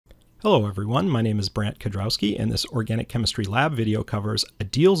Hello everyone, my name is Brant Kudrowski, and this Organic Chemistry Lab video covers a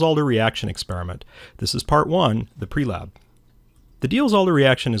Diels Alder reaction experiment. This is part 1, the Prelab. The Diels Alder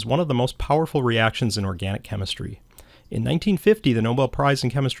reaction is one of the most powerful reactions in organic chemistry. In 1950, the Nobel Prize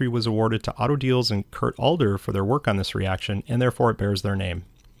in Chemistry was awarded to Otto Diels and Kurt Alder for their work on this reaction, and therefore it bears their name.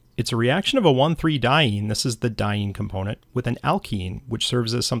 It's a reaction of a 1,3-diene, this is the diene component, with an alkene, which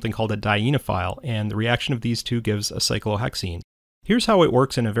serves as something called a dienophile, and the reaction of these two gives a cyclohexene. Here's how it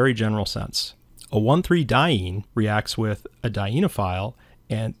works in a very general sense. A 1,3-diene reacts with a dienophile,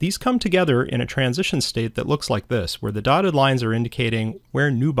 and these come together in a transition state that looks like this, where the dotted lines are indicating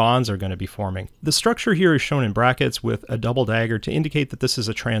where new bonds are going to be forming. The structure here is shown in brackets with a double dagger to indicate that this is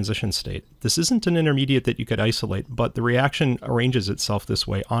a transition state. This isn't an intermediate that you could isolate, but the reaction arranges itself this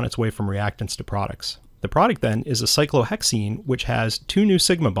way on its way from reactants to products. The product then is a cyclohexene, which has 2 new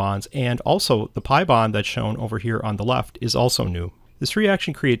sigma bonds, and also the pi bond that's shown over here on the left is also new. This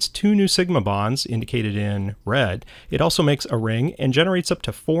reaction creates 2 new sigma bonds, indicated in red. It also makes a ring and generates up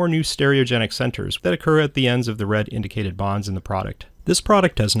to 4 new stereogenic centers that occur at the ends of the red indicated bonds in the product. This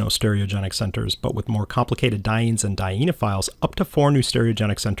product has no stereogenic centers, but with more complicated dienes and dienophiles, up to 4 new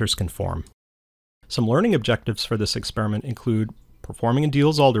stereogenic centers can form. Some learning objectives for this experiment include performing a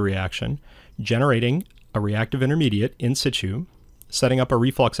Diels Alder reaction, generating a reactive intermediate in situ, setting up a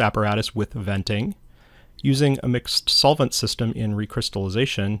reflux apparatus with venting, using a mixed solvent system in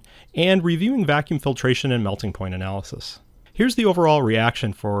recrystallization, and reviewing vacuum filtration and melting point analysis. Here's the overall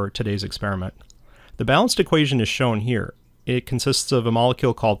reaction for today's experiment. The balanced equation is shown here. It consists of a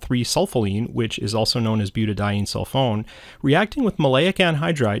molecule called 3-sulfone, which is also known as butadiene sulfone, reacting with maleic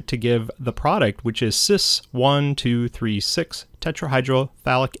anhydride to give the product, which is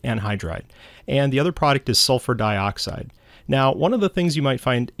cis-tetrahydrophthalic anhydride, and the other product is sulfur dioxide. Now, one of the things you might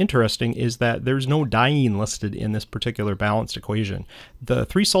find interesting is that there's no diene listed in this particular balanced equation. The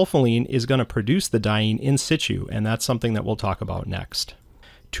 3-sulfone is going to produce the diene in situ, and that's something that we'll talk about next.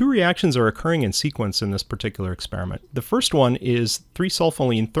 2 reactions are occurring in sequence in this particular experiment. The first one is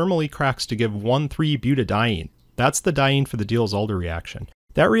 3-sulfone thermally cracks to give 1,3-butadiene. That's the diene for the Diels Alder reaction.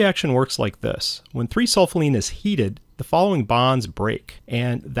 That reaction works like this. When 3-sulfone is heated, the following bonds break,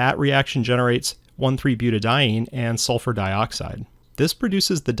 and that reaction generates 1,3-butadiene and sulfur dioxide. This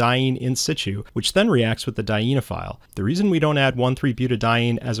produces the diene in situ, which then reacts with the dienophile. The reason we don't add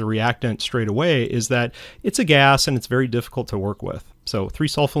 1,3-butadiene as a reactant straight away is that it's a gas and it's very difficult to work with. So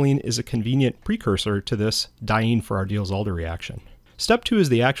 3-sulfone is a convenient precursor to this diene for our Diels Alder reaction. Step 2 is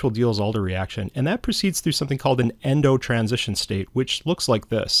the actual Diels Alder reaction, and that proceeds through something called an endo transition state, which looks like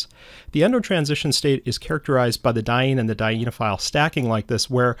this. The endo transition state is characterized by the diene and the dienophile stacking like this,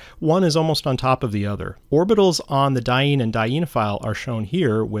 where one is almost on top of the other. Orbitals on the diene and dienophile are shown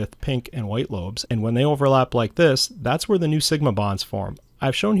here with pink and white lobes, and when they overlap like this, that's where the new sigma bonds form.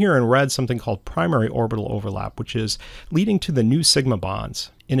 I've shown here in red something called primary orbital overlap, which is leading to the new sigma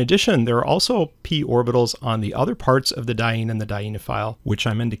bonds. In addition, there are also p orbitals on the other parts of the diene and the dienophile, which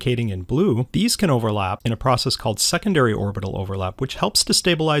I'm indicating in blue. These can overlap in a process called secondary orbital overlap, which helps to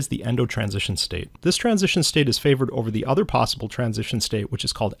stabilize the endo transition state. This transition state is favored over the other possible transition state, which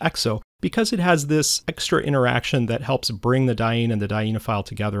is called exo, because it has this extra interaction that helps bring the diene and the dienophile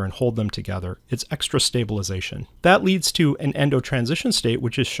together and hold them together. It's extra stabilization. That leads to an endo transition state,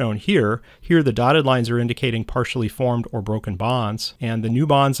 which is shown here. Here the dotted lines are indicating partially formed or broken bonds, and the new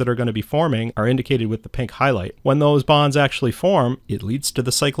bonds that are going to be forming are indicated with the pink highlight. When those bonds actually form, it leads to the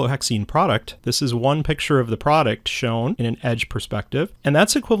cyclohexene product. This is one picture of the product shown in an edge perspective, and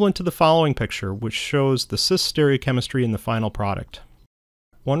that's equivalent to the following picture, which shows the cis stereochemistry in the final product.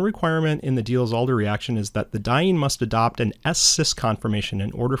 One requirement in the Diels Alder reaction is that the diene must adopt an s-cis conformation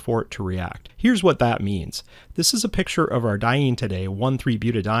in order for it to react. Here's what that means. This is a picture of our diene today,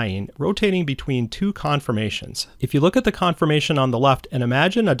 1,3-butadiene, rotating between 2 conformations. If you look at the conformation on the left and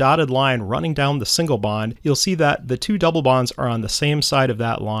imagine a dotted line running down the single bond, you'll see that the 2 double bonds are on the same side of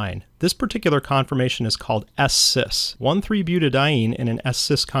that line. This particular conformation is called s-cis. 1,3-butadiene in an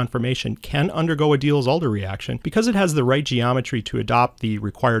s-cis conformation can undergo a Diels Alder reaction because it has the right geometry to adopt the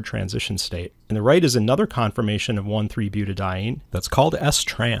required transition state. And the right is another conformation of 1,3-butadiene that's called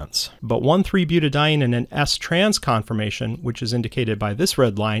s-trans. But 1,3-butadiene in an s-trans conformation, which is indicated by this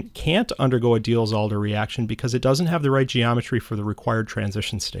red line, can't undergo a Diels Alder reaction because it doesn't have the right geometry for the required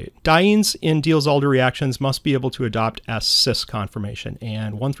transition state. Dienes in Diels Alder reactions must be able to adopt s-cis conformation,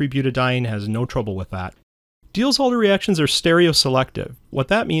 and 1,3-butadiene has no trouble with that. Diels Alder reactions are stereoselective. What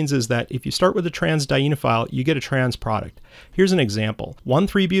that means is that if you start with a trans dienophile, you get a trans product. Here's an example.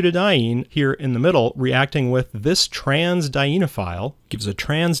 1,3-butadiene here in the middle reacting with this trans dienophile gives a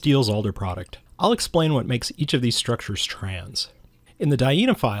trans Diels Alder product. I'll explain what makes each of these structures trans. In the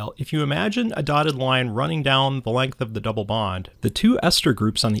dienophile, if you imagine a dotted line running down the length of the double bond, the two ester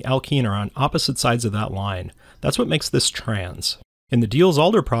groups on the alkene are on opposite sides of that line. That's what makes this trans. In the Diels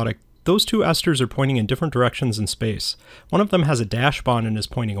Alder product, those two esters are pointing in different directions in space. One of them has a dash bond and is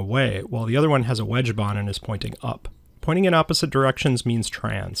pointing away, while the other one has a wedge bond and is pointing up. Pointing in opposite directions means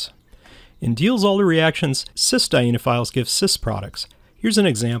trans. In Diels Alder reactions, cis dienophiles give cis products. Here's an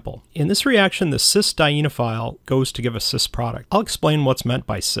example. In this reaction, the cis dienophile goes to give a cis product. I'll explain what's meant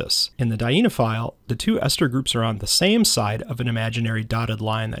by cis. In the dienophile, the two ester groups are on the same side of an imaginary dotted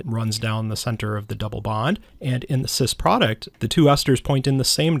line that runs down the center of the double bond, and in the cis product, the two esters point in the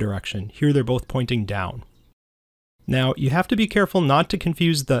same direction. Here they're both pointing down. Now, you have to be careful not to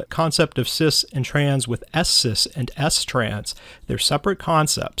confuse the concept of cis and trans with s-cis and s-trans. They're separate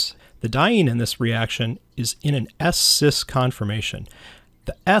concepts. The diene in this reaction is in an s-cis conformation.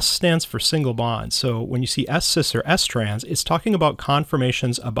 The S stands for single bond, so when you see s-cis or s-trans, it's talking about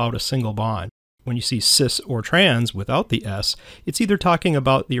conformations about a single bond. When you see cis or trans without the S, it's either talking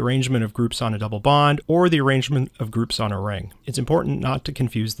about the arrangement of groups on a double bond or the arrangement of groups on a ring. It's important not to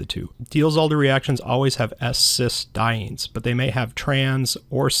confuse the two. Diels Alder reactions always have s-cis dienes, but they may have trans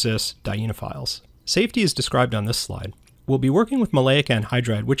or cis dienophiles. Safety is described on this slide. We'll be working with maleic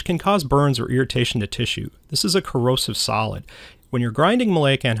anhydride, which can cause burns or irritation to tissue. This is a corrosive solid. When you're grinding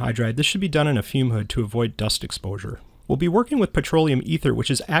maleic anhydride, this should be done in a fume hood to avoid dust exposure. We'll be working with petroleum ether,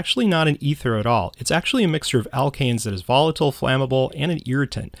 which is actually not an ether at all. It's actually a mixture of alkanes that is volatile, flammable, and an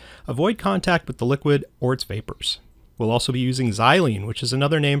irritant. Avoid contact with the liquid or its vapors. We'll also be using xylene, which is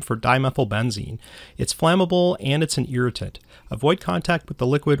another name for dimethylbenzene. It's flammable and it's an irritant. Avoid contact with the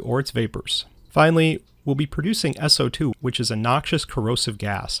liquid or its vapors. Finally, we'll be producing SO2, which is a noxious corrosive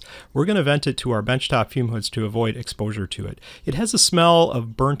gas. We're going to vent it to our benchtop fume hoods to avoid exposure to it. It has a smell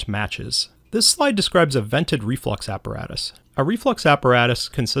of burnt matches. This slide describes a vented reflux apparatus. A reflux apparatus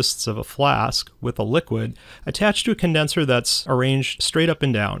consists of a flask with a liquid attached to a condenser that's arranged straight up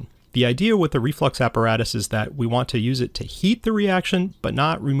and down. The idea with the reflux apparatus is that we want to use it to heat the reaction, but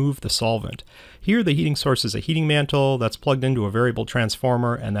not remove the solvent. Here the heating source is a heating mantle that's plugged into a variable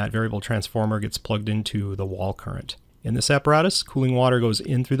transformer, and that variable transformer gets plugged into the wall current. In this apparatus, cooling water goes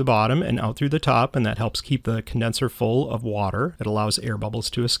in through the bottom and out through the top, and that helps keep the condenser full of water. It allows air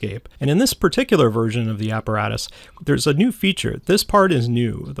bubbles to escape. And in this particular version of the apparatus, there's a new feature. This part is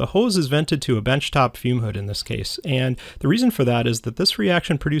new. The hose is vented to a benchtop fume hood in this case, and the reason for that is that this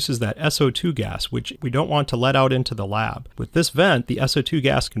reaction produces that SO2 gas, which we don't want to let out into the lab. With this vent, the SO2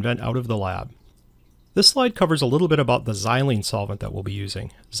 gas can vent out of the lab. This slide covers a little bit about the xylene solvent that we'll be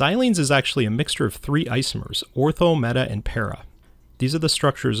using. Xylenes is actually a mixture of three isomers, ortho, meta, and para. These are the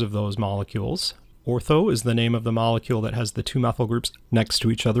structures of those molecules. Ortho is the name of the molecule that has the two methyl groups next to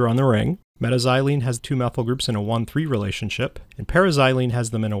each other on the ring. Metaxylene has two methyl groups in a 1,3 relationship, and paraxylene has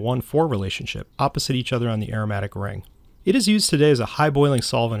them in a 1,4 relationship, opposite each other on the aromatic ring. It is used today as a high boiling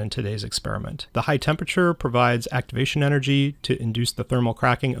solvent in today's experiment. The high temperature provides activation energy to induce the thermal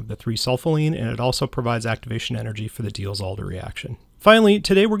cracking of the 3-sulfonyl, and it also provides activation energy for the Diels Alder reaction. Finally,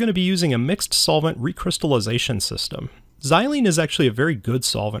 today we're going to be using a mixed solvent recrystallization system. Xylene is actually a very good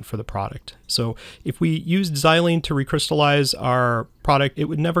solvent for the product. So if we used xylene to recrystallize our product, it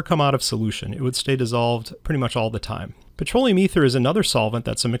would never come out of solution. It would stay dissolved pretty much all the time. Petroleum ether is another solvent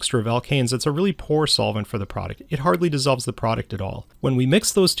that's a mixture of alkanes. It's a really poor solvent for the product. It hardly dissolves the product at all. When we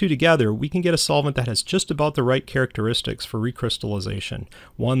mix those two together, we can get a solvent that has just about the right characteristics for recrystallization.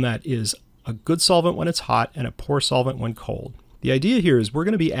 One that is a good solvent when it's hot and a poor solvent when cold. The idea here is we're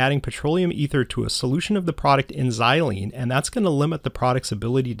going to be adding petroleum ether to a solution of the product in xylene, and that's going to limit the product's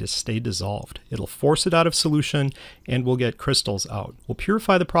ability to stay dissolved. It'll force it out of solution, and we'll get crystals out. We'll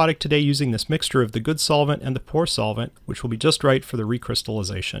purify the product today using this mixture of the good solvent and the poor solvent, which will be just right for the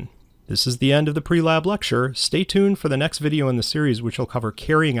recrystallization. This is the end of the pre-lab lecture. Stay tuned for the next video in the series, which will cover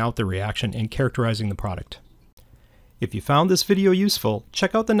carrying out the reaction and characterizing the product. If you found this video useful,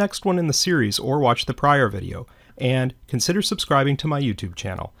 check out the next one in the series or watch the prior video. And consider subscribing to my YouTube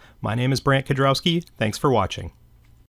channel. My name is Brant Kudrowski. Thanks for watching.